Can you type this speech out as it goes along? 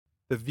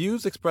The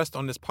views expressed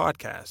on this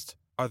podcast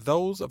are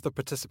those of the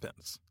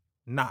participants,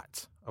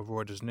 not of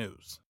Reuters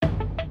News.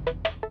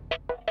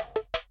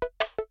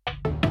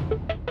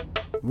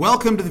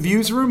 Welcome to the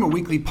Views Room, a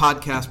weekly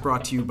podcast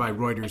brought to you by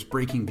Reuters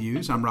Breaking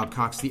Views. I'm Rob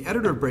Cox, the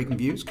editor of Breaking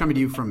Views, coming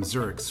to you from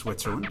Zurich,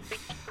 Switzerland.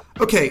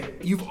 Okay,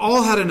 you've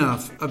all had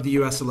enough of the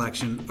U.S.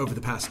 election over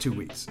the past 2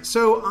 weeks,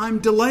 so I'm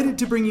delighted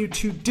to bring you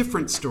two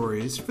different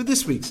stories for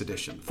this week's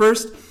edition.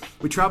 First,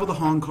 we travel to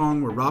Hong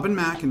Kong, where Robin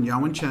Mak and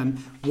Yawen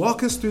Chen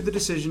walk us through the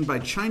decision by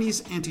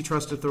Chinese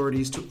antitrust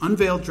authorities to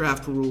unveil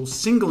draft rules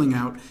singling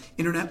out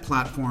internet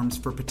platforms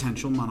for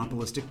potential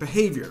monopolistic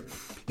behavior.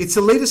 It's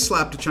the latest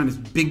slap to China's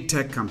big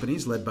tech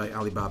companies, led by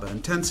Alibaba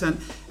and Tencent,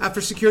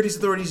 after securities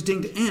authorities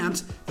dinged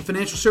Ant, the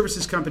financial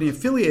services company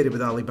affiliated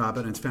with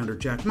Alibaba and its founder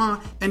Jack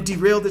Ma, and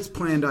derailed its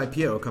planned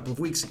IPO a couple of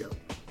weeks ago.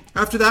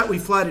 After that, we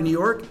fly to New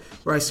York,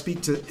 where I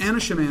speak to Anna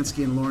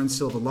Szymanski and Lauren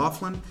Silva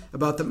Laughlin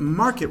about the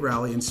market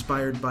rally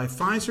inspired by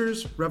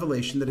Pfizer's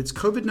revelation that its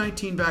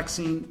COVID-19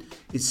 vaccine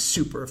is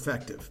super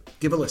effective.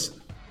 Give a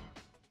listen.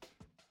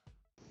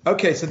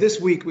 Okay, so this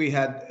week we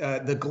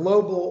had the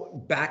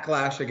global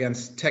backlash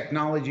against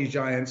technology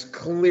giants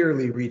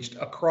clearly reached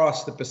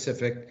across the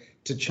Pacific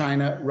to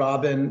China.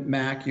 Robin,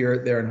 Mak,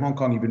 you're there in Hong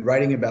Kong. You've been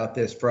writing about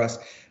this for us.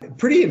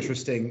 Pretty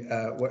interesting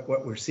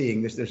what we're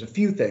seeing. There's a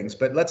few things,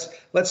 but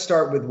let's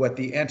start with what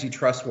the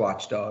antitrust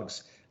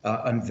watchdogs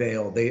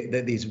unveiled.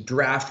 These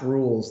draft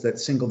rules that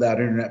singled out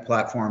internet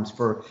platforms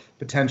for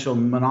potential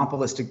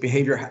monopolistic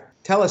behavior.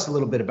 Tell us a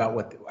little bit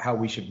about how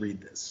we should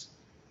read this.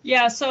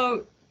 Yeah,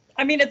 so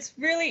I mean, it's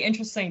really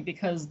interesting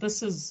because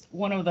this is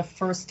one of the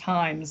first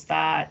times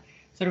that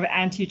sort of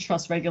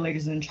antitrust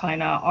regulators in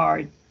China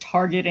are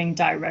targeting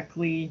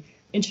directly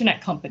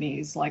internet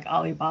companies like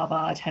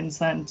Alibaba,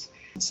 Tencent.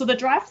 So the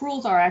draft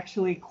rules are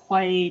actually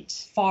quite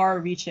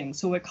far-reaching.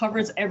 So it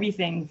covers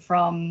everything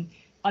from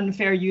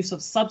unfair use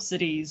of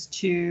subsidies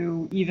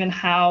to even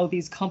how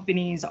these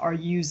companies are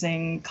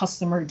using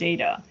customer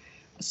data.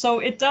 So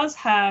it does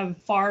have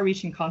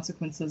far-reaching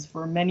consequences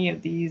for many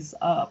of these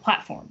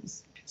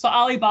platforms. So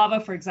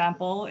Alibaba, for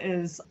example,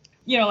 is,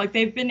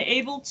 they've been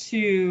able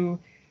to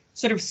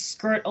sort of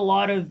skirt a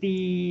lot of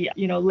the,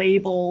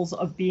 labels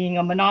of being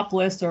a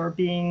monopolist or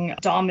being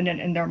dominant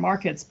in their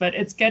markets, but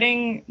it's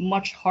getting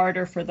much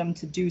harder for them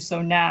to do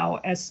so now,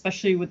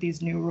 especially with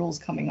these new rules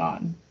coming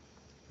on.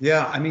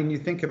 Yeah, I mean, you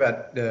think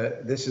about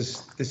this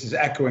is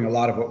echoing a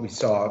lot of what we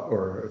saw,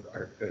 or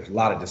there's a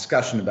lot of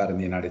discussion about in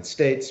the United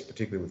States,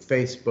 particularly with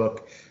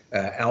Facebook,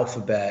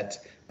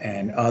 Alphabet,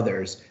 and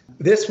others.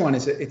 This one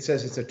it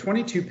says it's a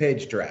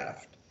 22-page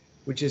draft,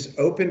 which is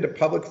open to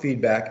public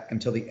feedback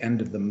until the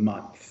end of the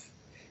month.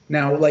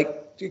 Now,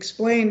 to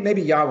explain,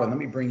 maybe Yawen, let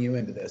me bring you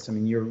into this. I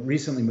mean, you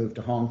recently moved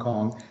to Hong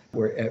Kong,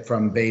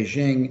 from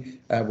Beijing,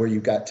 where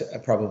you got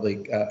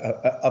probably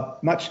a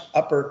much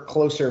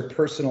closer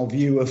personal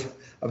view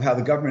of how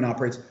the government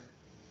operates.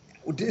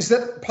 Is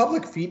that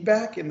public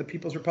feedback in the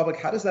People's Republic?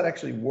 How does that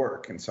actually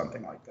work in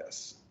something like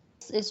this?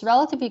 It's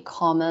relatively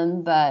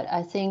common, but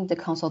I think the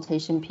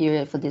consultation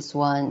period for this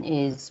one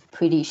is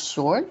pretty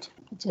short.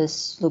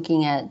 Just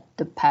looking at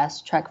the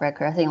past track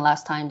record, I think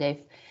last time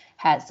they've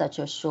had such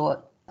a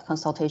short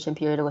consultation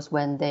period was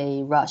when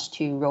they rushed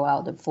to roll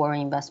out the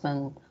foreign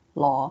investment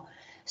law.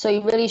 So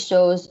it really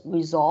shows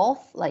resolve,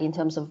 in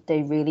terms of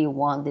they really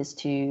want this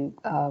to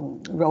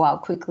roll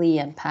out quickly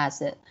and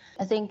pass it.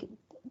 I think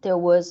there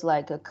was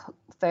a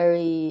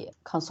very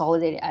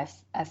consolidated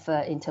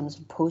effort in terms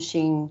of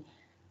pushing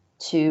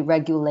to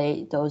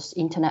regulate those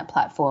internet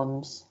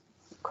platforms,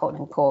 quote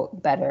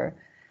unquote, better.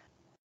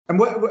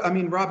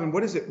 And Robin,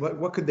 what is it?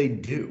 What could they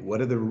do?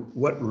 What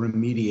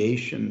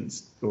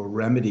remediations or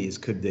remedies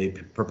could they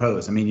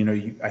propose? I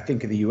mean, I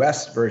think of the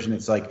U.S. version,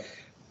 it's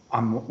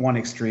on one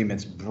extreme,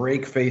 it's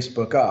break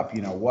Facebook up,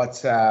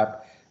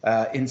 WhatsApp,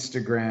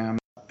 Instagram,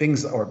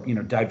 things, or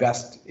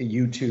divest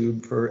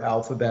YouTube for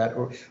Alphabet,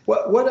 or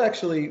what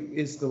actually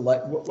is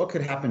what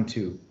could happen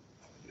to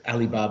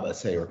Alibaba,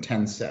 say, or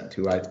Tencent,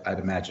 who I'd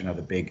imagine are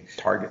the big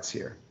targets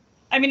here?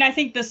 I mean, I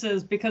think this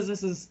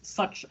is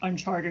such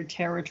uncharted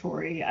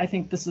territory. I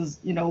think this is,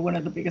 one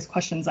of the biggest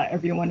questions that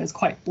everyone is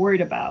quite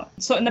worried about.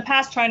 So in the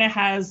past, China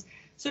has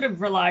sort of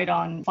relied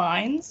on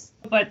fines,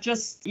 but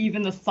just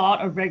even the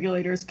thought of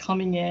regulators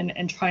coming in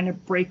and trying to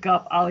break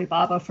up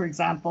Alibaba, for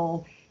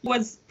example,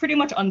 was pretty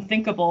much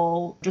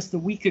unthinkable just a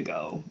week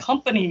ago.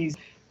 Companies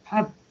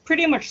have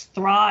pretty much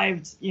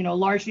thrived,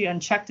 largely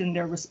unchecked in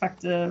their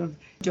respective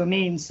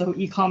domains. So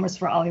e-commerce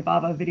for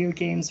Alibaba, video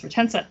games for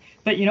Tencent.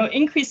 But,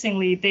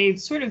 increasingly, they've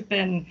sort of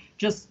been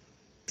just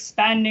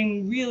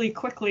expanding really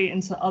quickly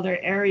into other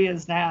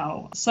areas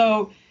now.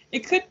 So it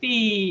could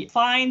be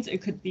fines,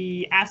 it could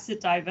be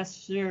asset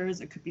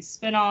divestitures, it could be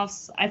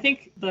spinoffs. I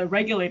think the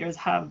regulators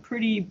have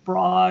pretty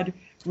broad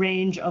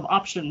range of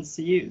options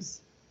to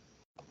use.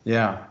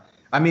 Yeah.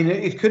 I mean,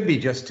 it could be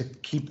just to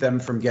keep them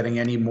from getting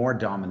any more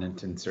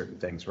dominant in certain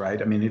things,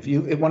 right? I mean,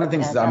 one of the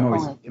things that I'm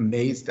always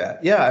amazed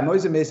at. Yeah, I'm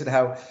always amazed at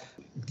how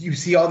you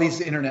see all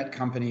these internet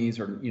companies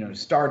or,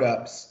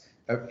 startups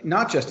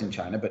not just in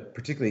China, but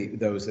particularly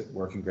those that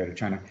work in Greater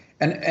China.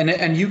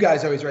 And you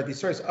guys always write these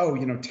stories. Oh,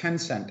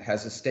 Tencent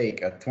has a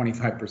stake, a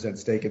 25%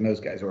 stake in those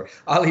guys, or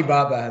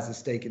Alibaba has a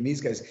stake in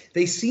these guys.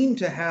 They seem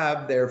to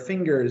have their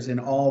fingers in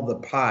all the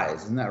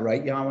pies. Isn't that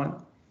right, Yawen?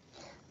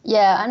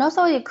 Yeah, and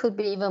also it could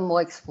be even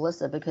more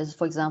explicit because,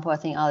 for example, I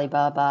think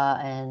Alibaba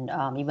and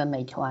even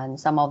Meituan,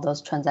 some of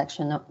those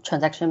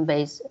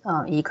transaction-based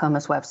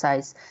e-commerce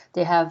websites,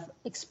 they have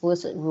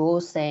explicit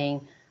rules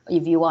saying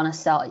if you want to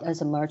sell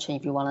as a merchant,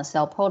 if you want to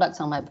sell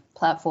products on my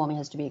platform, it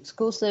has to be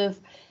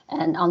exclusive.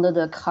 And under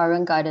the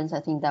current guidance,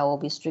 I think that will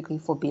be strictly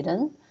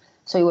forbidden.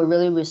 So it will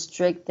really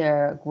restrict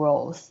their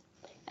growth.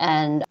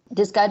 And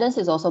this guidance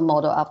is also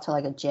modeled after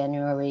like a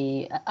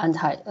January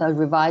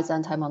revised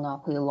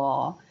anti-monopoly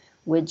law,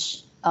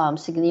 which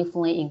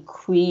significantly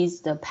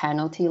increased the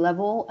penalty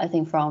level, I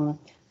think from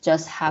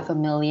just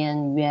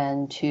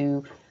 $500,000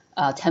 to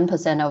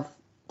 10% of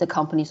the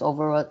company's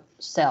overall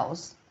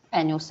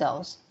annual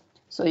sales.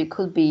 So it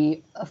could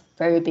be a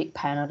very big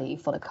penalty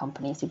for the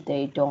companies if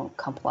they don't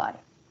comply.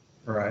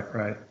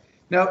 Right.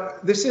 Now,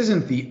 this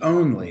isn't the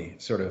only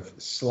sort of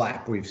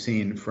slap we've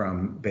seen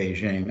from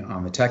Beijing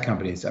on the tech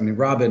companies. I mean,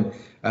 Robin,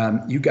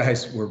 you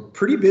guys were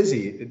pretty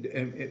busy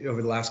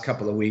over the last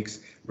couple of weeks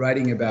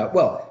writing about,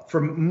 well, for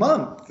a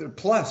month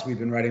plus, we've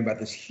been writing about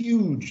this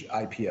huge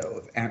IPO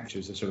of Ant, which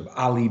is a sort of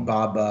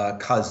Alibaba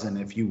cousin,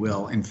 if you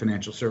will, in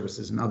financial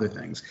services and other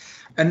things.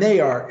 And they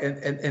are,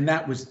 and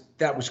that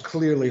was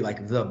clearly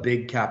like the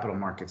big capital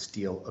markets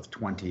deal of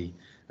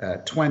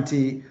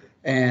 2020.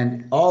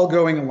 And all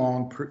going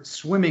along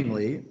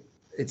swimmingly,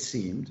 it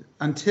seemed,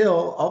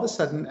 until all of a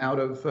sudden, out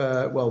of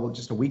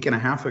just a week and a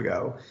half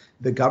ago,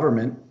 the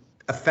government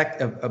of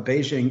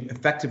Beijing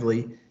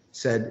effectively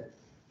said,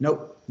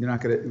 "Nope, you're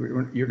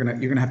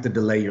gonna have to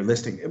delay your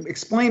listing."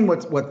 Explain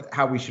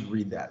how we should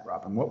read that,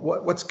 Robin.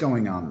 What's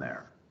going on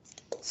there?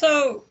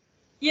 So,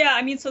 yeah,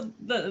 I mean, so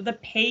the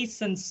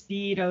pace and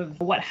speed of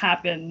what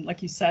happened,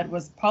 like you said,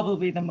 was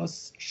probably the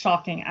most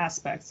shocking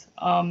aspect.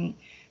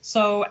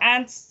 So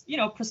Ant's,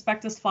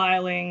 prospectus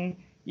filing,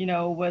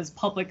 was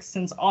public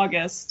since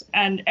August,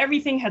 and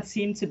everything had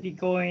seemed to be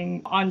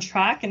going on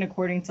track and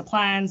according to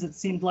plans. It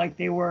seemed like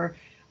they were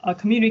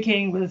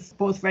communicating with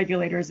both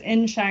regulators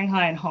in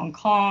Shanghai and Hong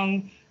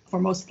Kong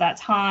for most of that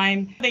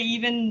time. They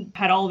even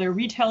had all their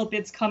retail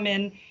bids come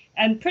in,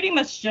 and pretty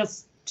much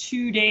just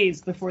 2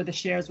 days before the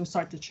shares would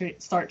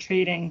start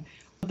trading,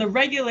 the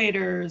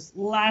regulators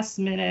last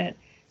minute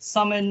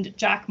summoned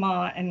Jack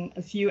Ma and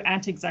a few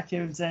Ant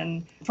executives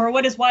in for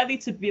what is widely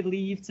to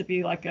believed to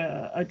be like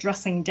a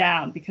dressing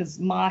down, because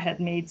Ma had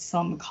made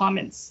some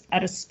comments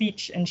at a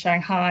speech in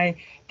Shanghai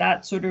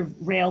that sort of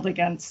railed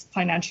against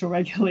financial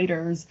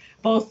regulators,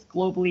 both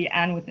globally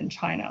and within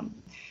China.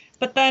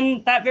 But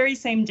then that very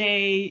same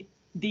day,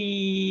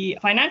 the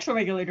financial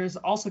regulators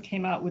also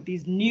came out with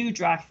these new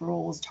draft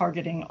rules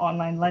targeting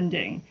online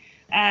lending.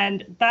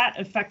 And that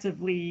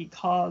effectively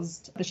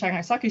caused the Shanghai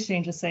Stock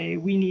Exchange to say,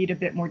 we need a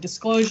bit more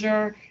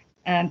disclosure,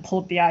 and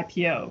pulled the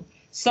IPO.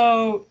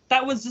 So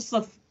that was just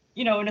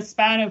in a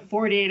span of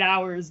 48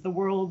 hours, the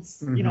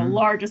world's,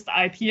 largest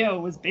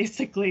IPO was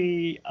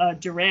basically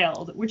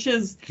derailed, which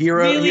is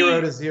hero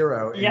to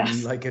zero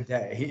in like a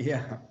day.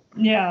 Yeah.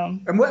 Yeah.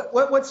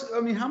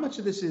 And how much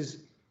of this is,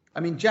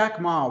 Jack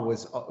Ma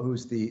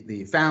who's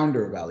the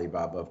founder of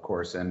Alibaba, of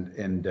course,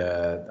 and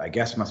I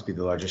guess must be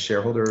the largest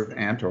shareholder of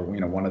Ant, or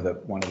one of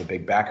the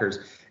big backers.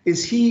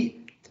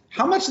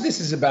 How much of this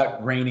is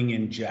about reining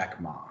in Jack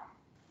Ma?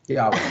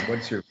 Yeah,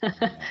 what's your?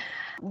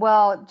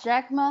 Well,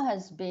 Jack Ma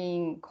has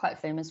been quite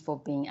famous for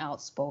being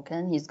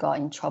outspoken. He's got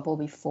in trouble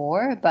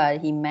before,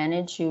 but he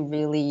managed to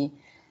really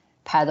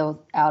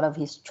paddle out of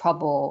his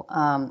trouble.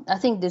 I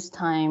think this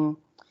time,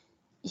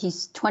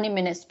 his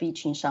 20-minute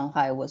speech in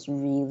Shanghai was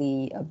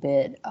really a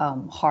bit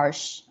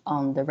harsh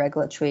on the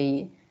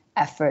regulatory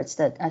efforts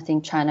that I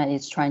think China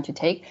is trying to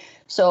take.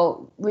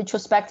 So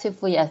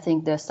retrospectively, I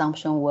think the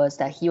assumption was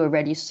that he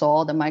already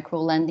saw the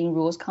micro-lending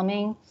rules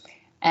coming,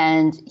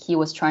 and he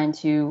was trying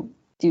to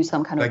do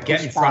some kind of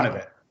get in front of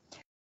it.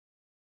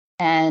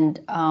 And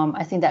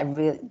I think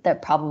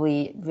that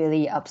probably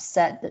really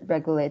upset the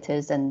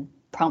regulators and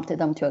prompted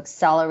them to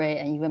accelerate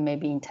and even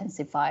maybe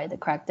intensify the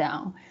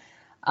crackdown.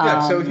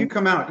 Yeah, so if you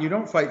come out, you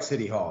don't fight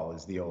City Hall,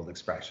 is the old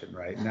expression,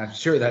 right? And I'm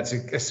sure that's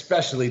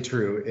especially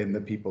true in the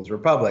People's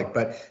Republic.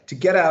 But to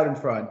get out in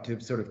front, to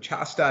sort of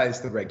chastise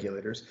the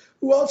regulators,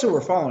 who also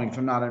were following, if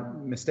I'm not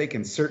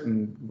mistaken,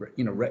 certain,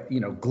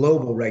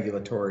 global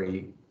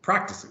regulatory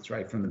practices,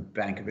 right, from the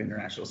Bank of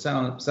International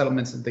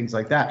Settlements and things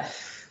like that.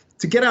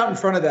 To get out in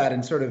front of that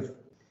and sort of,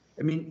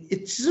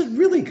 it just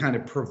really kind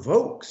of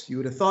provokes. You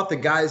would have thought the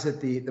guys at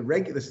the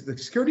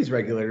securities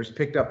regulators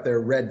picked up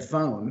their red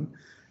phone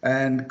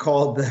and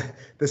called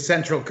the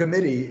Central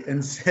Committee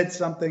and said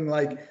something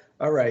like,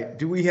 all right,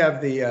 do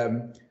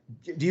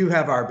you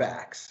have our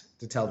backs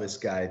to tell this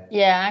guy?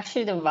 Yeah,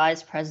 actually the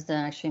vice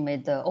president actually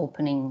made the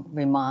opening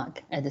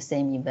remark at the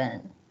same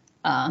event.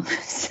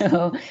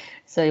 So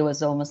it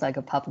was almost like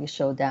a public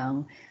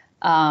showdown.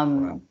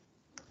 Wow.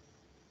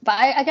 But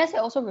I guess it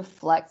also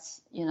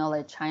reflects,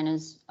 like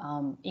China's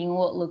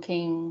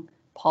inward-looking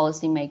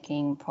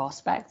policy-making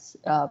prospects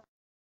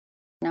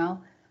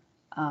now.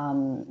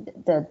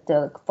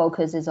 The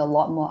focus is a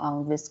lot more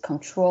on risk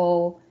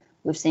control.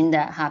 We've seen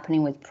that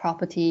happening with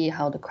property,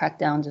 how the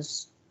crackdown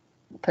just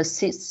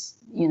persists,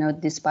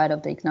 despite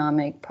of the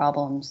economic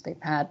problems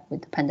they've had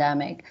with the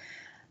pandemic.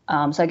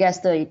 So I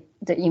guess the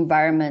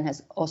environment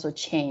has also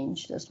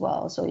changed as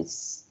well. So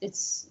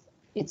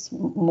it's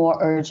more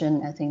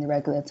urgent. I think the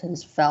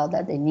regulators felt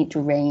that they need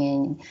to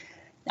rein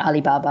in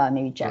Alibaba,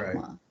 maybe Jack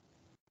Ma. Right.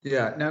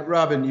 Yeah. Now,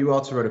 Robin, you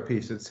also wrote a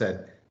piece that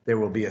said there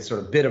will be a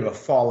sort of bit of a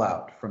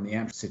fallout from the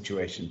Ant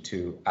situation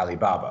to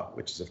Alibaba,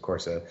 which is, of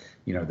course,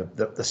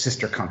 the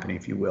sister company,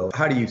 if you will.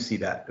 How do you see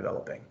that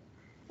developing?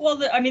 Well,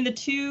 the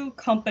two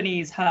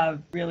companies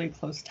have really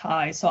close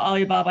ties. So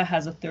Alibaba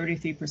has a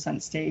 33%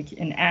 stake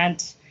in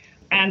Ant.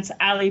 Ant's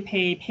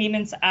Alipay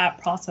payments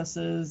app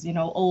processes, a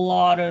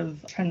lot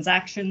of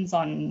transactions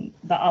on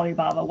the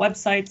Alibaba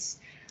websites.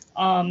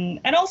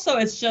 And also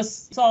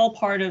it's all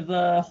part of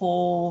the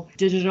whole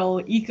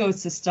digital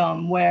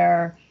ecosystem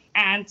where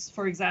Ants,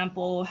 for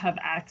example, have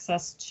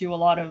access to a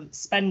lot of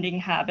spending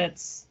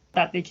habits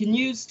that they can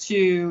use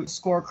to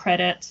score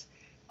credit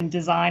and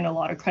design a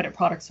lot of credit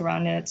products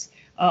around it.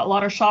 A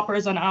lot of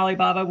shoppers on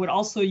Alibaba would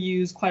also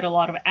use quite a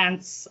lot of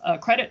Ant's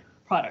credit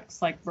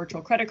products like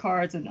virtual credit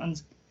cards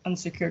and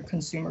unsecured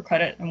consumer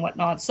credit and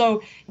whatnot.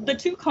 So the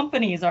two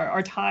companies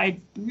are tied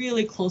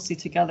really closely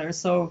together.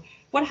 So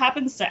what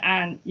happens to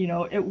Ant,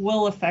 it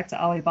will affect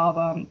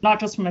Alibaba, not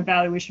just from a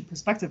valuation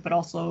perspective, but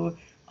also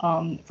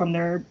from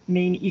their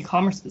main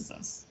e-commerce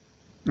business.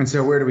 And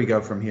so where do we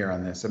go from here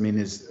on this? I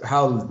mean,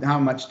 how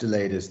much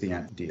delayed is the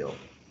Ant deal?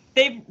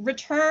 They've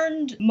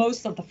returned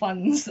most of the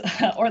funds,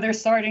 or they're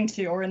starting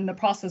to, or in the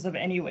process of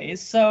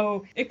anyways.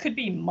 So it could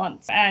be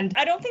months. And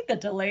I don't think the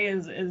delay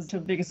is the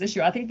biggest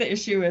issue. I think the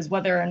issue is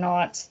whether or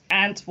not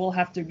Ant will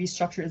have to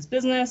restructure its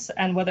business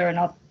and whether or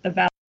not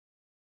the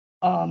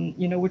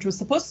value, which was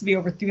supposed to be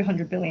over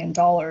 $300 billion,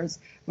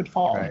 would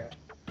fall. Right.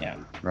 Yeah.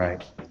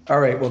 Right. All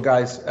right. Well,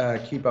 guys,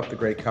 keep up the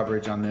great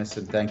coverage on this,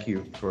 and thank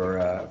you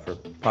for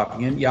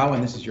popping in.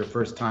 Yawen, this is your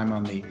first time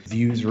on the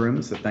Views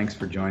Room, so thanks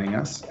for joining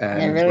us.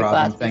 And really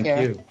Robin, glad to thank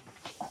hear. you.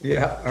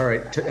 Yeah. All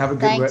right. Have a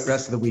good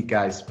rest of the week,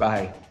 guys.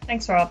 Bye.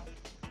 Thanks, Rob.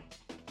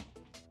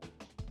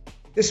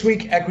 This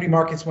week, equity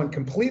markets went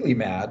completely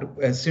mad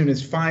as soon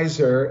as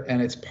Pfizer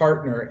and its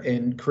partner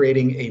in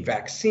creating a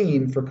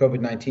vaccine for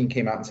COVID-19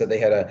 came out and said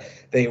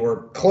they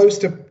were close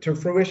to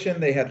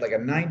fruition. They had like a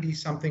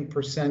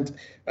 90-something%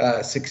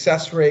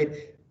 success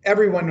rate.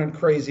 Everyone went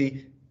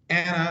crazy.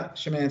 Anna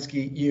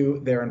Szymanski, you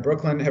there in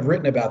Brooklyn, have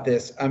written about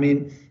this. I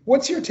mean,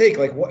 what's your take?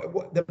 Like,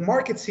 what the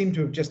market seemed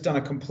to have just done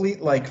a complete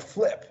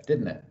flip,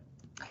 didn't it?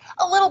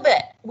 A little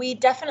bit. We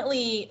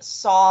definitely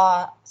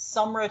saw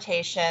some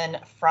rotation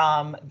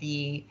from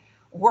the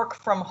work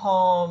from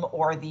home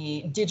or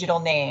the digital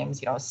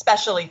names,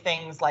 especially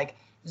things like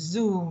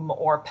Zoom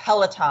or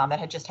Peloton that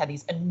had just had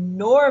these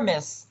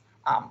enormous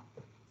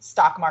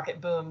stock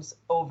market booms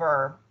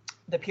over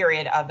the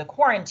period of the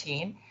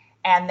quarantine.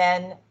 And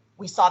then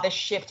we saw this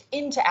shift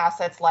into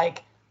assets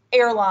like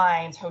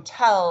airlines,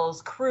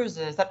 hotels,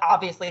 cruises that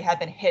obviously had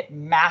been hit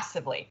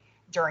massively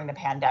during the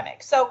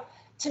pandemic. So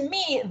to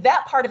me,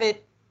 that part of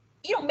it,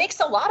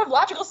 makes a lot of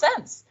logical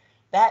sense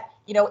that,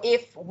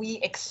 if we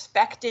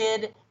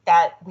expected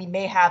that we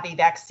may have a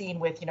vaccine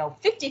with,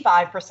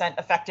 55%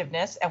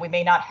 effectiveness and we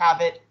may not have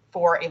it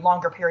for a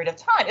longer period of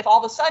time, if all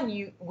of a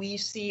sudden we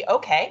see,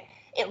 okay,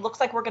 it looks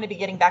like we're going to be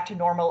getting back to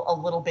normal a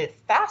little bit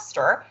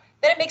faster,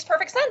 then it makes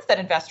perfect sense that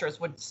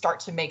investors would start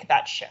to make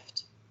that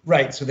shift.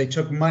 Right. So they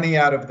took money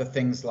out of the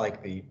things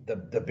like the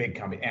big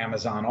company,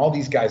 Amazon, all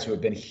these guys who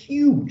have been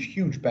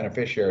huge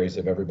beneficiaries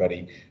of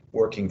everybody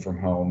working from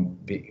home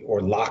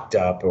or locked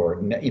up or,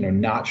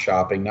 not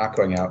shopping, not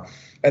going out.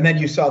 And then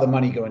you saw the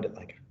money go into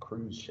like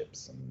cruise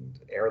ships and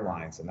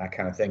airlines and that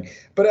kind of thing.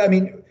 But I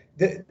mean,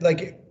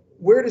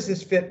 where does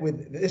this fit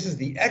with, this is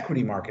the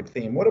equity market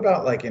theme. What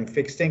about like in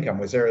fixed income?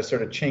 Was there a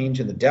sort of change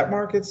in the debt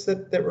markets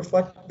that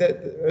reflect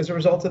that as a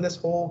result of this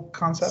whole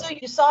concept? So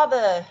you saw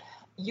the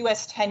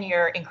U.S.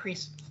 10-year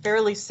increase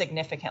fairly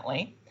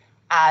significantly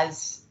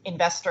as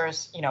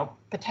investors,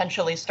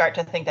 potentially start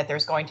to think that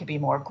there's going to be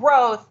more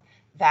growth,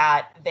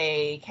 that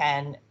they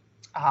can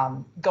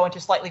go into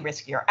slightly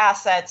riskier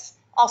assets,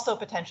 also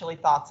potentially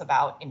thoughts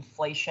about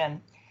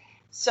inflation.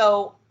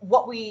 So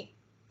what we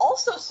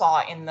also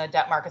saw in the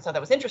debt market, so that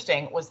was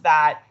interesting, was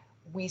that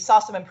we saw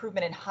some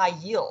improvement in high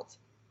yield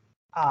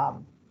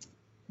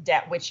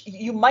debt, which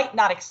you might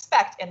not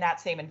expect in that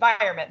same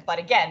environment. But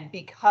again,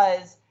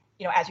 because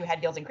as you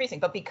had yields increasing,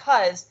 but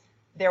because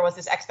there was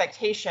this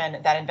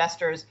expectation that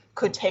investors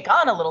could take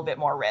on a little bit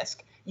more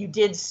risk, you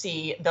did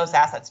see those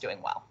assets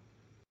doing well.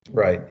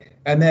 Right.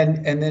 And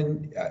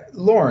then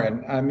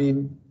Lauren, I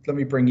mean, let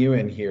me bring you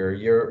in here.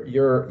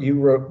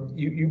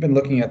 You've been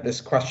looking at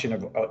this question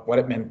of what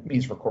it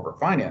means for corporate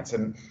finance.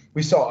 And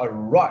we saw a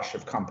rush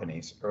of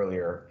companies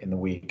earlier in the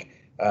week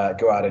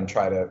go out and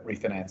try to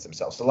refinance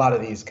themselves. A lot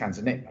of these kinds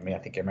of names. I mean, I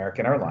think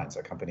American Airlines,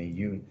 a company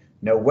you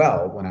know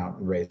well, went out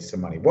and raised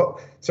some money.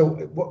 What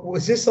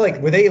was this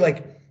like? Were they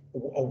like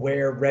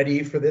aware,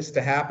 ready for this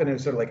to happen? It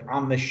was sort of like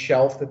on the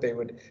shelf that they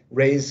would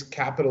raise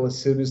capital as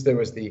soon as there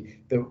was the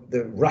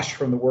rush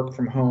from the work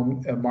from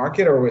home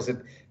market, or was it?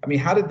 I mean,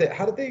 how did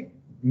they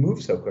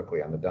move so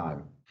quickly on the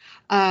dime?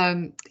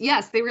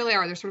 Yes, they really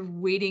are. They're sort of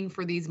waiting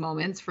for these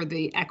moments for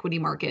the equity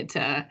market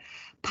to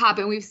pop.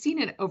 And we've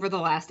seen it over the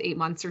last 8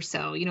 months or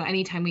so.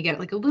 Anytime we get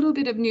like a little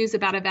bit of news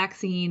about a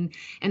vaccine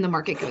and the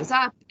market goes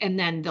up, and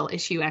then they'll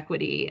issue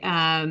equity.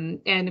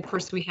 And of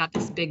course, we had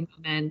this big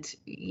moment,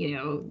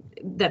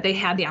 that they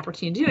had the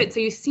opportunity to do it. So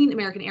you've seen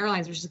American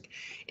Airlines, which is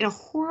in a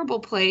horrible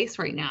place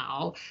right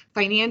now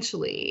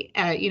financially.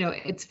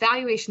 Its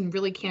valuation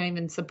really can't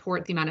even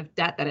support the amount of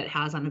debt that it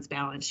has on its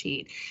balance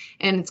sheet.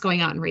 And it's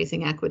going out and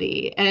raising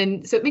equity.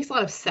 And so it makes a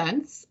lot of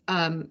sense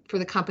for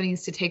the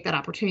companies to take that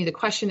opportunity. The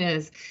question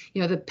is,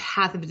 the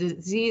path of the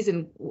disease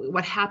and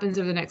what happens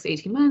over the next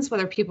 18 months,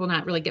 whether people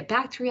not really get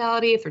back to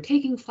reality, if they're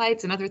taking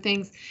flights and other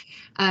things,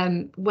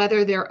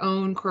 whether their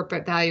own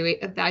corporate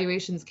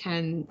valuations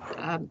can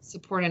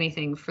support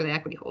anything for the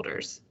equity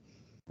holders.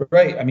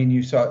 Right. I mean,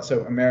 you saw,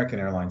 so American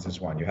Airlines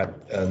is one. You had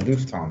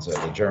Lufthansa,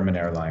 the German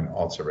airline,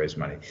 also raised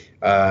money.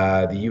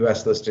 The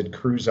U.S. listed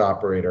cruise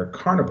operator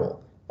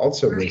Carnival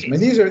also raised money.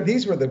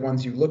 These were the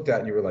ones you looked at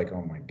and you were like,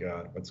 oh my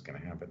God, what's going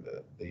to happen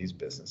to these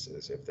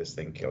businesses if this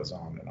thing goes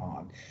on and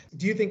on?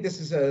 Do you think this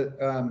is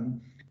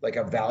like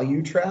a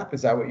value trap?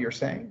 Is that what you're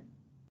saying?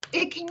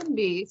 It can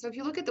be. So if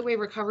you look at the way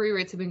recovery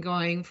rates have been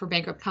going for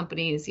bankrupt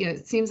companies,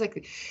 it seems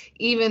like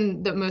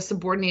even the most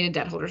subordinated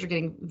debt holders are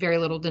getting very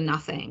little to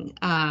nothing,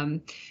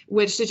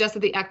 which suggests that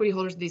the equity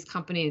holders of these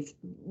companies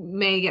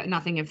may get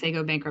nothing if they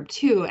go bankrupt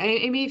too.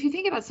 I mean, if you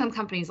think about some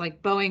companies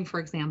like Boeing, for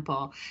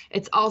example,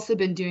 it's also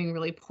been doing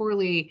really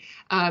poorly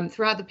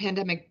throughout the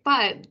pandemic,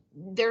 but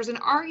there's an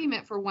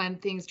argument for when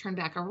things turn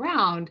back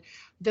around,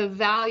 the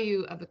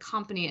value of the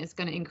company is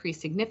going to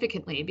increase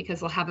significantly because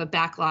they'll have a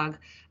backlog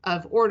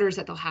of orders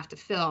that they'll have to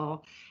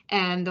fill,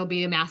 and there'll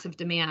be a massive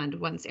demand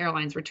once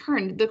airlines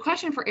return. The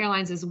question for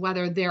airlines is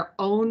whether their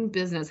own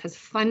business has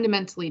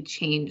fundamentally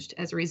changed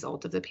as a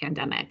result of the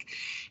pandemic.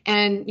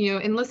 And,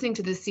 in listening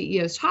to the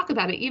CEOs talk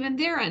about it, even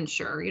they're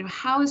unsure,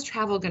 how is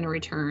travel going to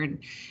return?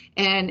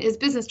 And is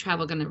business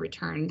travel going to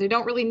return? They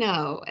don't really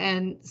know.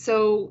 And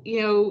so,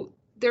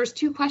 there's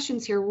two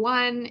questions here.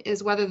 One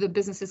is whether the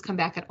businesses come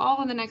back at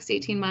all in the next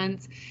 18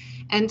 months.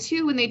 And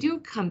two, when they do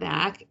come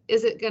back,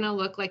 is it going to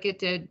look like it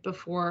did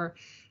before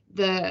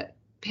the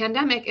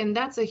pandemic? And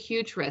that's a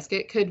huge risk.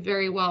 It could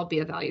very well be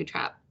a value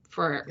trap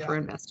for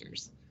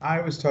investors. I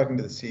was talking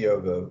to the CEO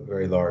of a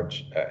very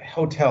large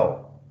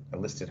a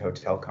listed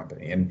hotel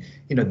company. And,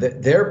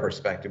 their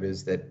perspective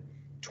is that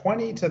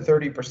 20 to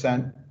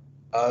 30%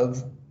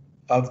 of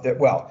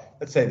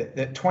let's say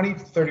that 20 to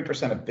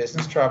 30% of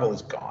business travel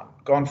is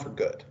gone for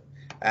good.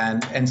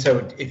 And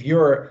so if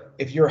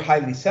you're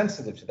highly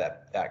sensitive to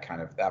that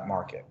kind of that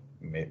market,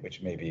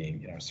 which may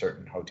be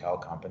certain hotel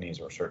companies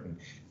or certain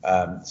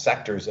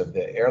sectors of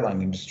the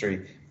airline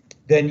industry,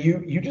 then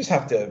you just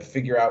have to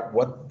figure out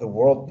what the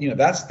world,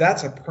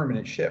 that's a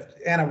permanent shift.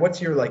 Anna,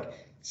 what's your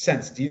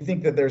sense? Do you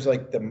think that there's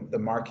the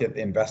market,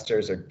 the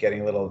investors are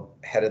getting a little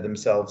ahead of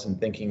themselves and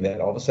thinking that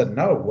all of a sudden,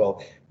 no,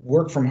 well,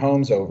 work from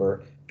home's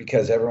over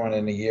because everyone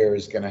in a year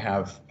is going to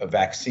have a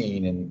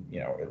vaccine, and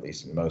at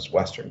least in most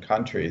Western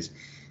countries,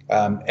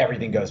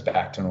 everything goes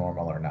back to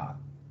normal or not?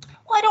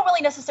 Well, I don't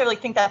really necessarily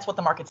think that's what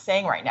the market's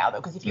saying right now, though,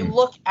 because if you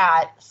look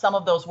at some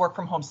of those work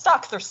from home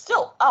stocks, they're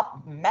still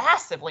up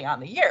massively on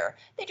the year.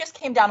 They just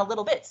came down a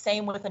little bit.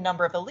 Same with a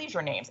number of the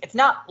leisure names. It's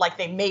not like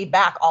they made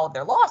back all of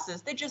their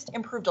losses. They just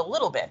improved a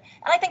little bit.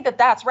 And I think that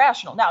that's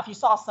rational. Now, if you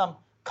saw some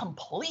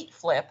complete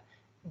flip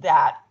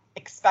that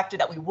expected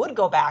that we would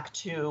go back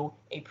to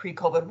a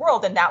pre-COVID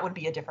world, then that would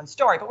be a different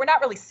story. But we're not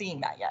really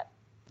seeing that yet.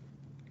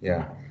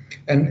 Yeah.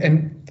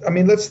 And I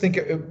mean, let's think,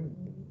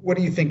 what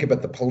do you think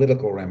about the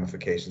political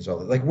ramifications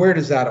of it? Where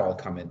does that all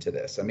come into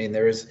this? I mean,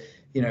 there is,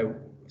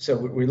 so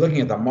we're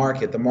looking at the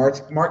market. The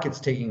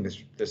market's taking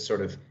this sort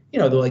of,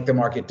 like the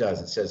market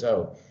does. It says,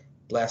 oh,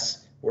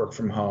 less work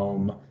from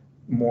home,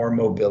 more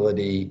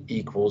mobility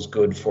equals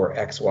good for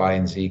X, Y,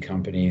 and Z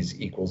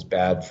companies equals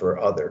bad for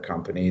other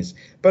companies.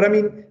 But I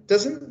mean,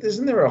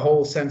 isn't there a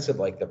whole sense of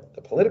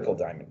the political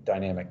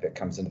dynamic that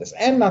comes into this?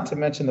 And not to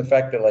mention the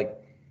fact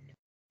that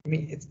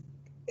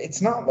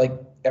it's not like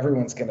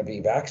everyone's going to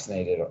be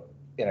vaccinated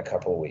in a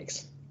couple of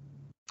weeks.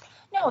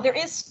 No, there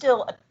is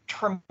still a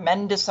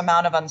tremendous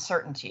amount of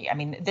uncertainty. I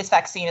mean, this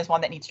vaccine is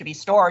one that needs to be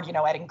stored,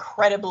 at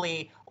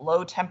incredibly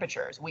low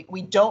temperatures.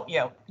 We don't,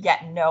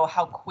 yet know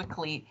how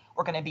quickly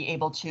we're going to be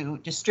able to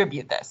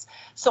distribute this.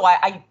 So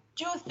I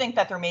do think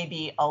that there may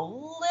be a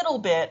little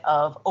bit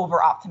of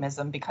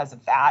over-optimism because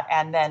of that.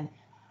 And then,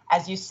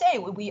 as you say,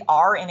 we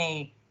are in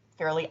a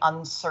fairly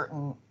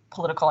uncertain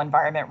political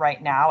environment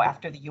right now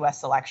after the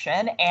U.S.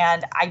 election.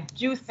 And I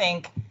do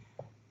think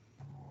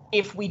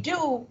if we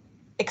do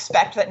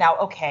expect that now,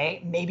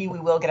 okay, maybe we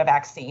will get a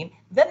vaccine.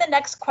 Then the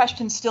next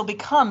question still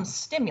becomes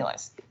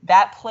stimulus.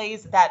 That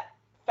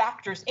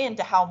factors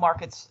into how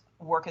markets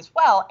work as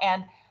well.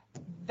 And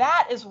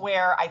that is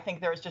where I think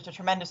there is just a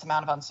tremendous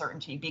amount of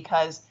uncertainty,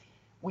 because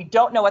we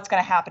don't know what's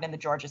going to happen in the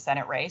Georgia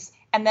Senate race.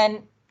 And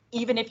then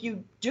even if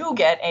you do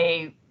get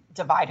a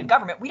divided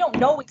government, we don't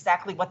know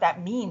exactly what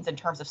that means in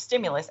terms of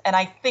stimulus. And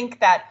I think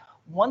that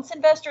once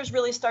investors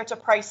really start to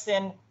price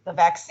in the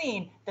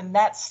vaccine, then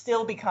that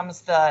still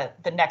becomes the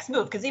next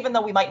move. Because even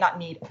though we might not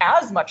need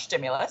as much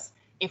stimulus,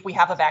 if we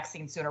have a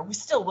vaccine sooner, we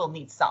still will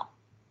need some.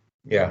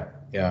 Yeah,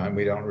 and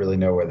we don't really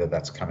know whether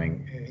that's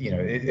coming.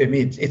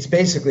 It's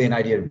basically an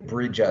idea to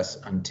bridge us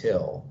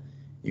until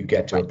you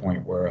get to a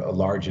point where a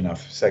large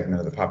enough segment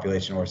of the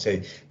population, or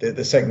say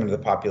the segment of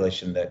the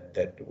population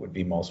that would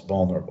be most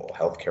vulnerable,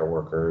 healthcare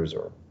workers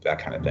or that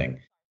kind of thing.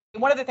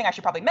 One other thing I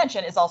should probably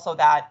mention is also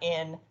that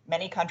in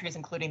many countries,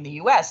 including the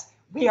US,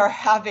 we are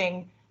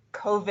having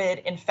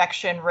COVID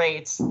infection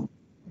rates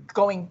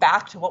going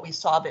back to what we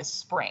saw this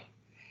spring.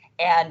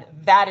 And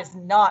that is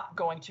not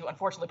going to,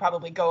 unfortunately,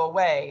 probably go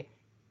away.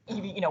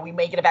 Even, we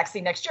may get a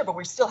vaccine next year, but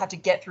we still have to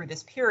get through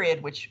this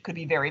period, which could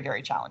be very,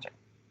 very challenging.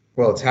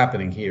 Well, it's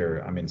happening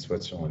here. I'm in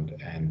Switzerland,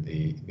 and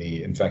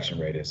the infection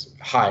rate is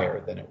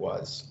higher than it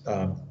was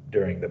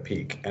during the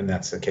peak, and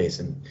that's the case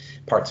in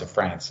parts of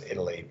France,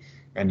 Italy,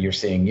 and you're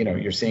seeing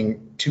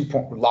lockdown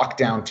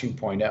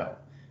 2.0.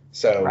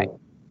 So, right.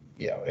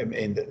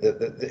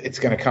 It's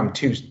going to come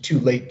too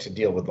late to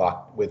deal with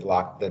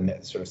the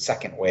sort of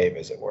second wave,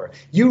 as it were.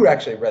 You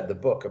actually read the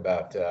book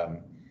about the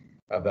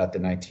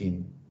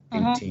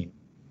 1918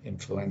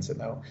 influenza,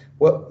 though.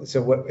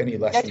 What any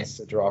lessons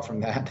to draw from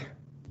that?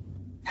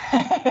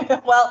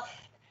 Well,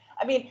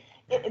 I mean,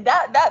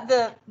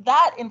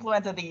 that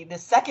influenza, the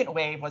second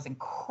wave was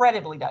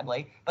incredibly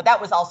deadly, but that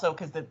was also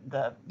because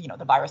the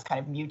virus kind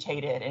of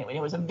mutated, and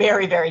it was a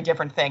very, very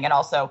different thing. And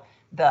also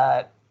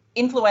the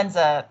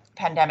influenza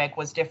pandemic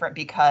was different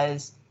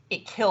because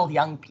it killed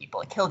young people,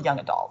 it killed young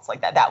adults.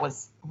 Like that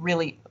was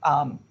really,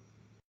 and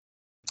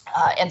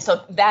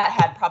so that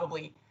had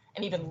probably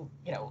an even,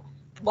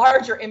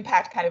 larger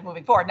impact kind of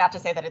moving forward. Not to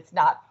say that it's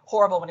not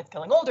horrible when it's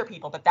killing older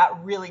people, but that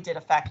really did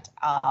affect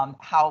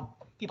how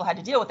people had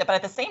to deal with it. But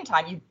at the same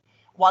time,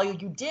 while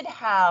you did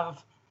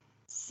have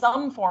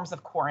some forms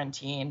of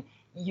quarantine,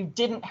 you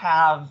didn't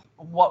have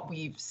what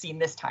we've seen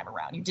this time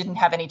around. You didn't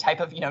have any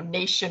type of,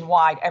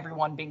 nationwide,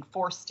 everyone being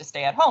forced to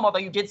stay at home, although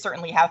you did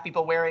certainly have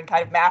people wearing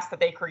kind of masks that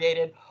they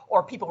created,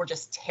 or people were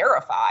just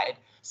terrified,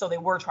 so they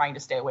were trying to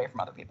stay away from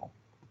other people.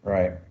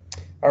 Right.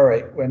 All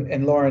right.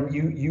 And Lauren,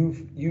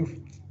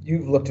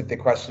 you've looked at the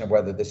question of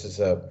whether this is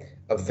a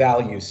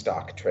value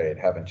stock trade,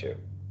 haven't you?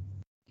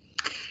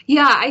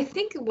 Yeah, I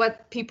think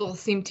what people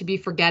seem to be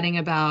forgetting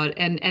about,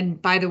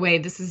 and by the way,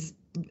 this is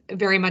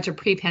very much a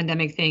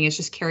pre-pandemic thing, it's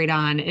just carried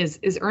on, is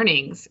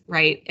earnings,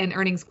 right? And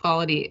earnings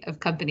quality of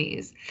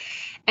companies.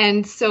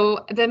 And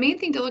so the main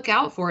thing to look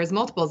out for is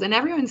multiples. And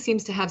everyone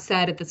seems to have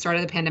said at the start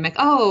of the pandemic,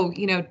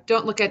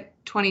 don't look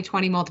at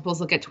 2020 multiples,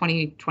 look at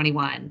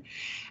 2021.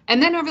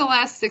 And then over the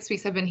last 6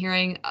 weeks, I've been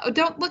hearing,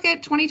 don't look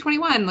at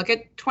 2021, look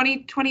at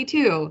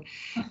 2022.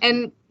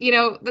 And,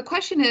 the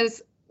question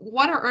is,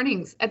 what are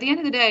earnings? At the end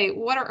of the day,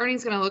 what are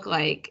earnings going to look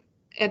like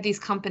at these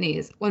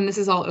companies when this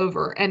is all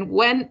over? And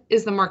when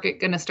is the market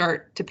going to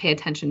start to pay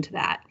attention to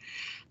that?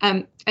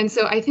 And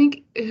so I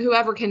think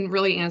whoever can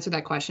really answer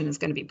that question is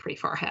going to be pretty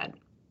far ahead.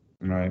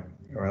 Right.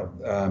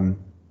 Well,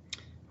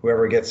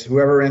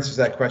 whoever answers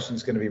that question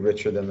is going to be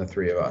richer than the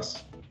three of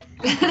us.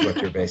 Is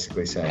what you're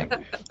basically saying.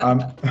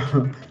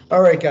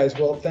 All right, guys.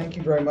 Well, thank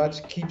you very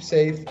much. Keep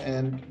safe,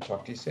 and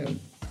talk to you soon.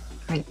 All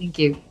right. Thank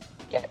you.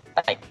 Yeah.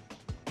 Bye.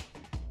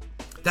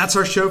 That's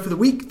our show for the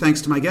week.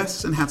 Thanks to my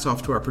guests, and hats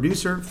off to our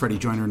producer, Freddie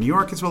Joyner in New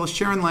York, as well as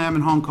Sharon Lamb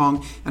in Hong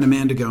Kong and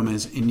Amanda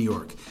Gomez in New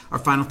York. Our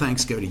final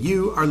thanks go to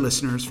you, our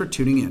listeners, for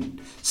tuning in.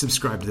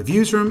 Subscribe to The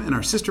Viewsroom and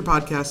our sister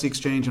podcast, The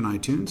Exchange, on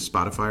iTunes,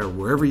 Spotify, or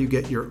wherever you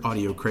get your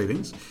audio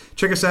cravings.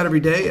 Check us out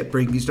every day at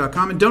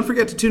breakingviews.com, and don't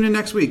forget to tune in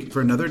next week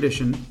for another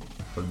edition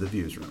of The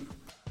Viewsroom.